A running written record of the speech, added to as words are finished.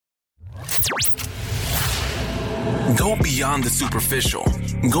Go beyond the superficial.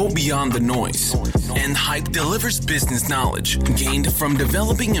 Go beyond the noise. EndHype delivers business knowledge gained from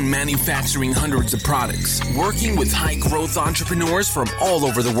developing and manufacturing hundreds of products, working with high-growth entrepreneurs from all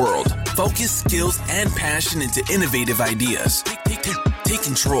over the world. Focus, skills, and passion into innovative ideas. Take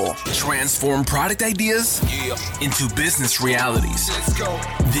control. Transform product ideas into business realities.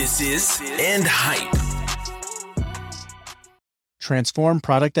 This is EndHype. Transform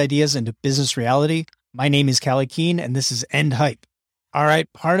product ideas into business reality. My name is Callie Keene, and this is EndHype. All right,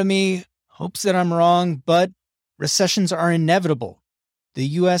 part of me hopes that I'm wrong, but recessions are inevitable. The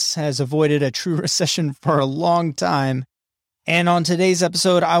U.S. has avoided a true recession for a long time. And on today's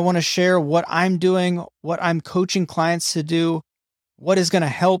episode, I want to share what I'm doing, what I'm coaching clients to do, what is going to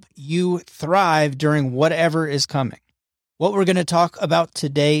help you thrive during whatever is coming. What we're going to talk about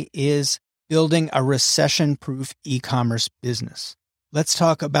today is building a recession-proof e-commerce business. Let's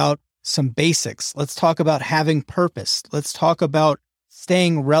talk about some basics. Let's talk about having purpose. Let's talk about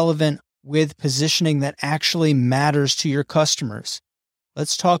staying relevant with positioning that actually matters to your customers.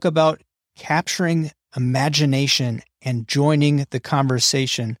 Let's talk about capturing imagination and joining the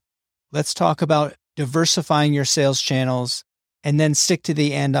conversation. Let's talk about diversifying your sales channels. And then stick to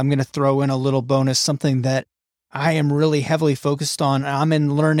the end. I'm going to throw in a little bonus, something that I am really heavily focused on. I'm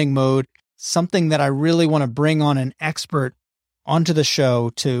in learning mode, something that I really want to bring on an expert onto the show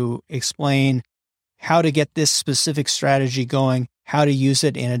to explain how to get this specific strategy going, how to use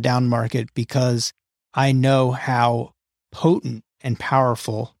it in a down market, because I know how potent and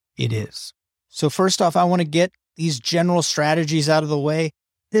powerful it is. So first off, I want to get these general strategies out of the way.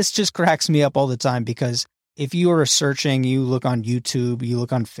 This just cracks me up all the time because if you are searching, you look on YouTube, you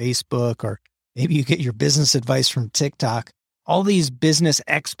look on Facebook, or maybe you get your business advice from TikTok, all these business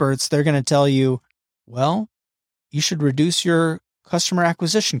experts, they're going to tell you, well, you should reduce your customer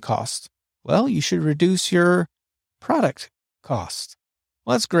acquisition cost. Well, you should reduce your product cost.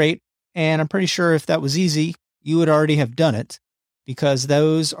 Well, that's great. And I'm pretty sure if that was easy, you would already have done it because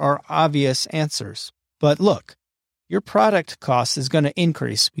those are obvious answers. But look, your product cost is going to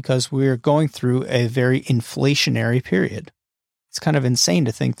increase because we're going through a very inflationary period. It's kind of insane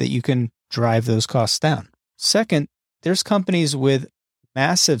to think that you can drive those costs down. Second, there's companies with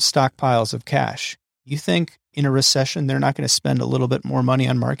massive stockpiles of cash. You think in a recession, they're not going to spend a little bit more money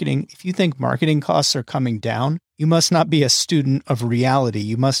on marketing? If you think marketing costs are coming down, you must not be a student of reality.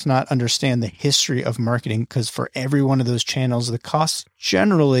 You must not understand the history of marketing because for every one of those channels, the costs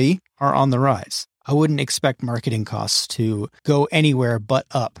generally are on the rise. I wouldn't expect marketing costs to go anywhere but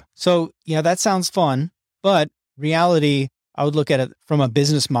up. So, that sounds fun, but reality, I would look at it from a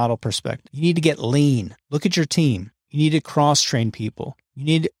business model perspective. You need to get lean. Look at your team. You need to cross-train people. You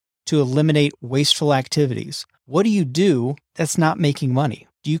need to eliminate wasteful activities. What do you do that's not making money?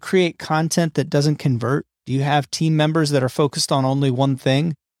 Do you create content that doesn't convert? Do you have team members that are focused on only one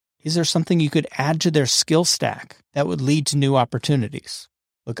thing? Is there something you could add to their skill stack that would lead to new opportunities?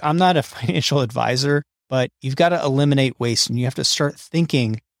 Look, I'm not a financial advisor, but you've got to eliminate waste and you have to start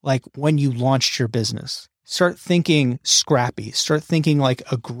thinking like when you launched your business. Start thinking scrappy. Start thinking like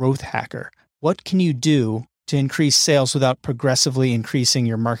a growth hacker. What can you do to increase sales without progressively increasing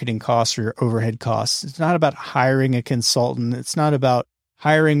your marketing costs or your overhead costs? It's not about hiring a consultant. It's not about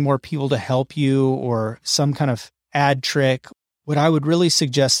hiring more people to help you or some kind of ad trick. What I would really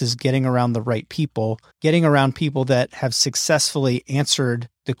suggest is getting around the right people, getting around people that have successfully answered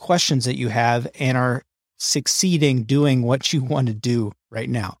the questions that you have and are succeeding doing what you want to do right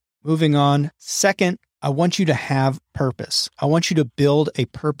now. Moving on. Second, I want you to have purpose. I want you to build a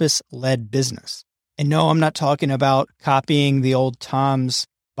purpose-led business. And no, I'm not talking about copying the old Tom's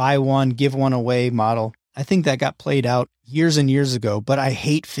buy one, give one away model. I think that got played out years and years ago, but I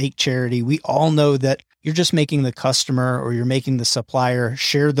hate fake charity. We all know that you're just making the customer or you're making the supplier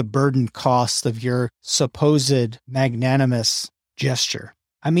share the burden cost of your supposed magnanimous gesture.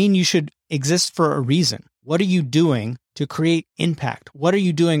 I mean, you should exist for a reason. What are you doing to create impact? What are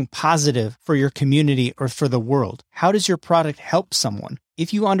you doing positive for your community or for the world? How does your product help someone?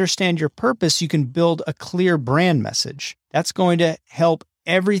 If you understand your purpose, you can build a clear brand message. That's going to help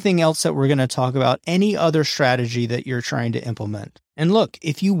everything else that we're going to talk about, any other strategy that you're trying to implement. And look,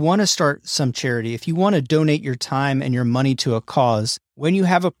 if you want to start some charity, if you want to donate your time and your money to a cause, when you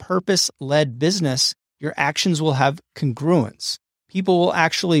have a purpose-led business, your actions will have congruence. People will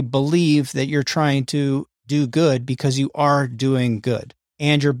actually believe that you're trying to do good because you are doing good,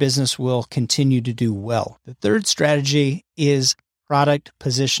 and your business will continue to do well. The third strategy is product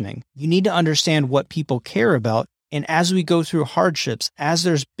positioning. You need to understand what people care about. And as we go through hardships, as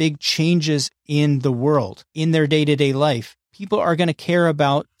there's big changes in the world, in their day-to-day life, people are going to care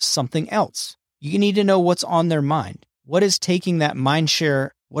about something else. You need to know what's on their mind. What is taking that mind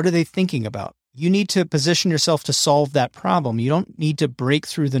share? What are they thinking about? You need to position yourself to solve that problem. You don't need to break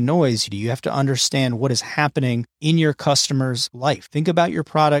through the noise. You have to understand what is happening in your customer's life. Think about your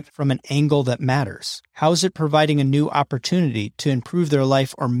product from an angle that matters. How is it providing a new opportunity to improve their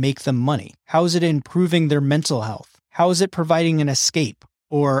life or make them money? How is it improving their mental health? How is it providing an escape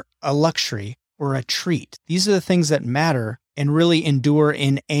or a luxury or a treat? These are the things that matter and really endure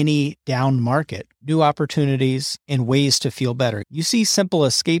in any down market. New opportunities and ways to feel better. You see simple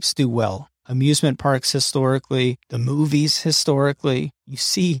escapes do well. Amusement parks historically, the movies historically. You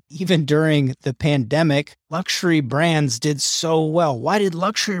see, even during the pandemic, luxury brands did so well. Why did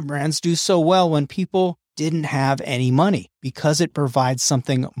luxury brands do so well when people didn't have any money? Because it provides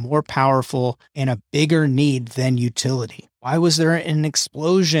something more powerful and a bigger need than utility. Why was there an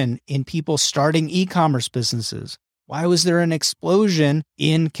explosion in people starting e-commerce businesses? Why was there an explosion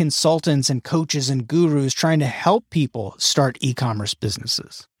in consultants and coaches and gurus trying to help people start e-commerce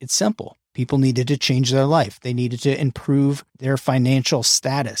businesses? It's simple. People needed to change their life. They needed to improve their financial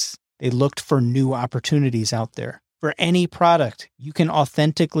status. They looked for new opportunities out there. For any product, you can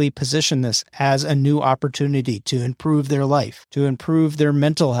authentically position this as a new opportunity to improve their life, to improve their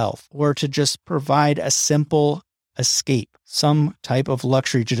mental health, or to just provide a simple escape, some type of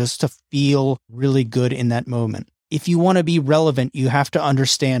luxury just to feel really good in that moment. If you want to be relevant, you have to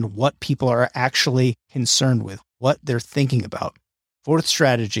understand what people are actually concerned with, what they're thinking about. Fourth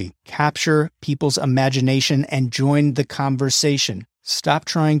strategy, capture people's imagination and join the conversation. Stop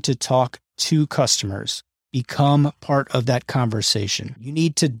trying to talk to customers. Become part of that conversation. You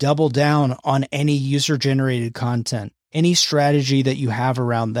need to double down on any user-generated content, any strategy that you have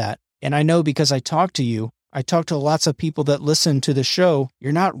around that. And I know because I talk to lots of people that listen to the show,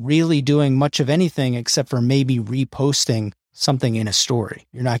 you're not really doing much of anything except for maybe reposting something in a story.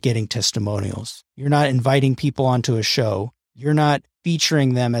 You're not getting testimonials. You're not inviting people onto a show. You're not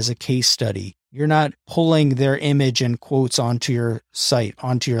featuring them as a case study. You're not pulling their image and quotes onto your site,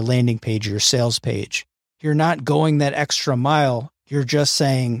 onto your landing page, your sales page. You're not going that extra mile. You're just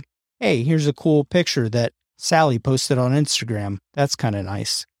saying, hey, here's a cool picture that Sally posted on Instagram. That's kind of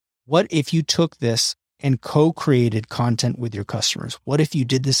nice. What if you took this and co-created content with your customers? What if you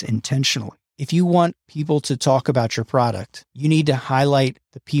did this intentionally? If you want people to talk about your product, you need to highlight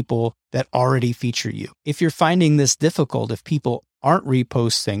the people that already feature you. If you're finding this difficult, if people aren't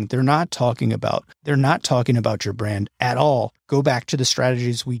reposting, they're not talking about your brand at all, go back to the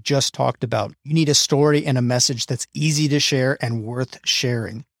strategies we just talked about. You need a story and a message that's easy to share and worth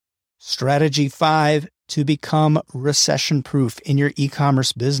sharing. Strategy 5 to become recession-proof in your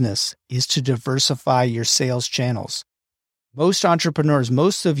e-commerce business is to diversify your sales channels. Most entrepreneurs,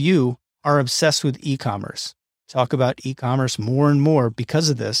 most of you are obsessed with e-commerce. Talk about e-commerce more and more because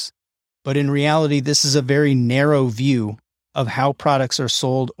of this. But in reality, this is a very narrow view of how products are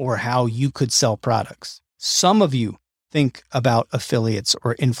sold or how you could sell products. Some of you think about affiliates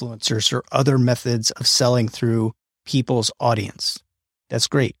or influencers or other methods of selling through people's audience. That's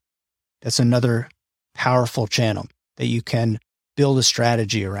great. That's another powerful channel that you can build a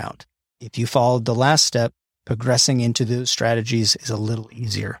strategy around. If you followed the last step, progressing into those strategies is a little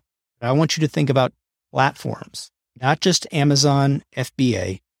easier. But I want you to think about platforms, not just Amazon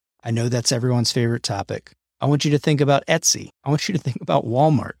FBA. I know that's everyone's favorite topic. I want you to think about Etsy. I want you to think about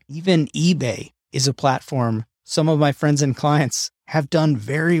Walmart. Even eBay is a platform some of my friends and clients have done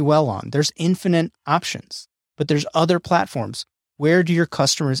very well on. There's infinite options, but there's other platforms. Where do your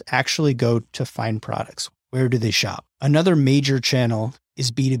customers actually go to find products? Where do they shop? Another major channel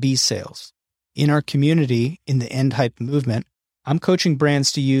is B2B sales. In our community, in the End Hype movement, I'm coaching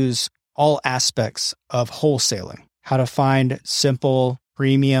brands to use all aspects of wholesaling, how to find simple,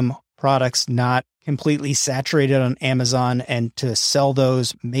 premium products not completely saturated on Amazon and to sell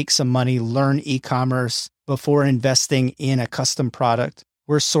those, make some money, learn e-commerce before investing in a custom product.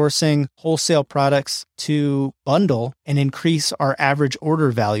 We're sourcing wholesale products to bundle and increase our average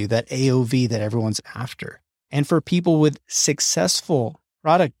order value, that AOV that everyone's after. And for people with successful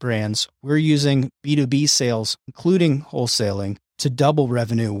product brands, we're using B2B sales, including wholesaling, to double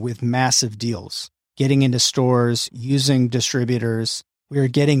revenue with massive deals, getting into stores, using distributors. We are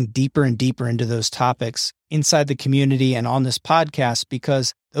getting deeper and deeper into those topics inside the community and on this podcast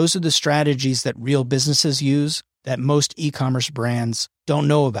because those are the strategies that real businesses use that most e-commerce brands don't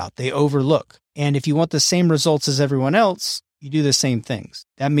know about. They overlook. And if you want the same results as everyone else, you do the same things.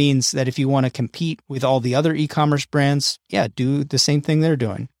 That means that if you want to compete with all the other e-commerce brands, do the same thing they're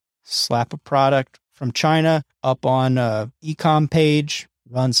doing. Slap a product from China up on an e-com page,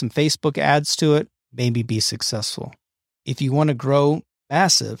 run some Facebook ads to it, maybe be successful. If you want to grow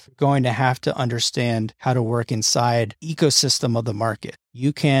massive, you're going to have to understand how to work inside the ecosystem of the market.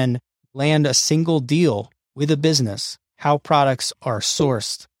 You can land a single deal with a business, how products are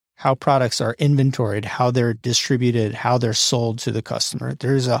sourced, how products are inventoried, how they're distributed, how they're sold to the customer.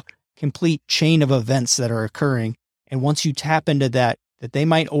 There's a complete chain of events that are occurring. And once you tap into that they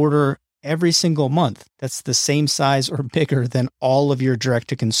might order every single month, that's the same size or bigger than all of your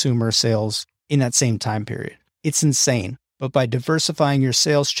direct-to-consumer sales in that same time period. It's insane. But by diversifying your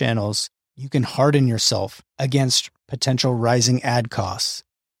sales channels, you can harden yourself against potential rising ad costs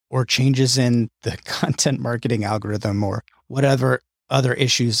or changes in the content marketing algorithm or whatever other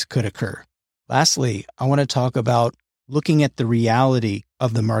issues could occur. Lastly, I want to talk about looking at the reality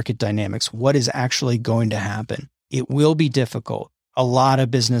of the market dynamics. What is actually going to happen? It will be difficult. A lot of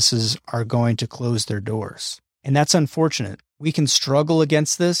businesses are going to close their doors. And that's unfortunate. We can struggle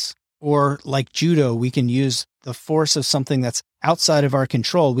against this, or like judo, we can use the force of something that's outside of our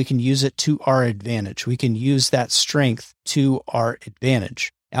control. We can use it to our advantage. We can use that strength to our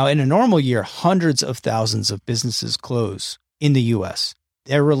advantage. Now, in a normal year, hundreds of thousands of businesses close in the US.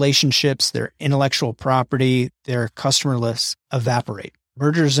 Their relationships, their intellectual property, their customer lists evaporate.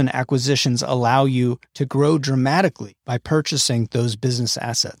 Mergers and acquisitions allow you to grow dramatically by purchasing those business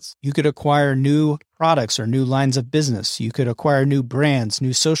assets. You could acquire new products or new lines of business. You could acquire new brands,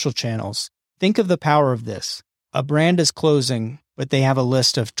 new social channels. Think of the power of this. A brand is closing, but they have a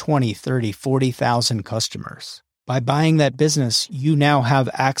list of 20, 30, 40,000 customers. By buying that business, you now have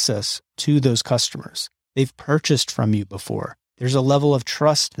access to those customers. They've purchased from you before. There's a level of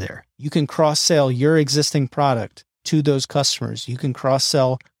trust there. You can cross-sell your existing product to those customers. You can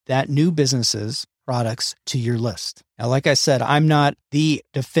cross-sell that new business's products to your list. Now, like I said, I'm not the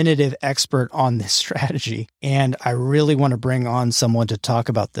definitive expert on this strategy, and I really want to bring on someone to talk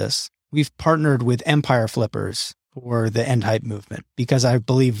about this. We've partnered with Empire Flippers for the End Hype movement because I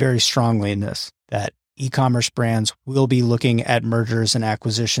believe very strongly in this, that e-commerce brands will be looking at mergers and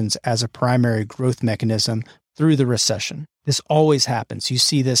acquisitions as a primary growth mechanism through the recession. This always happens. You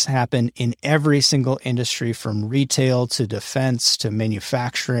see this happen in every single industry, from retail to defense to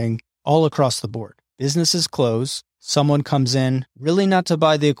manufacturing, all across the board. Businesses close. Someone comes in, really not to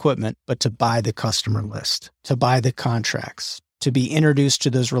buy the equipment, but to buy the customer list, to buy the contracts, to be introduced to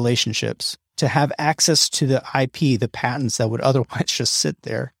those relationships, to have access to the IP, the patents that would otherwise just sit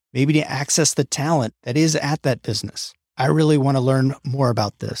there, maybe to access the talent that is at that business. I really want to learn more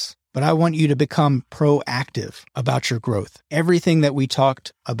about this. But I want you to become proactive about your growth. Everything that we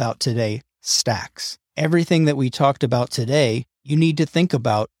talked about today stacks. Everything that we talked about today, you need to think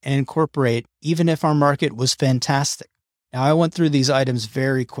about and incorporate, even if our market was fantastic. Now, I went through these items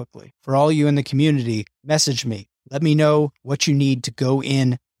very quickly. For all you in the community, message me. Let me know what you need to go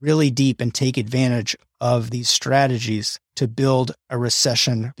in really deep and take advantage of these strategies to build a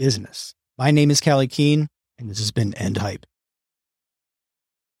recession business. My name is Callie Keene, and this has been End Hype.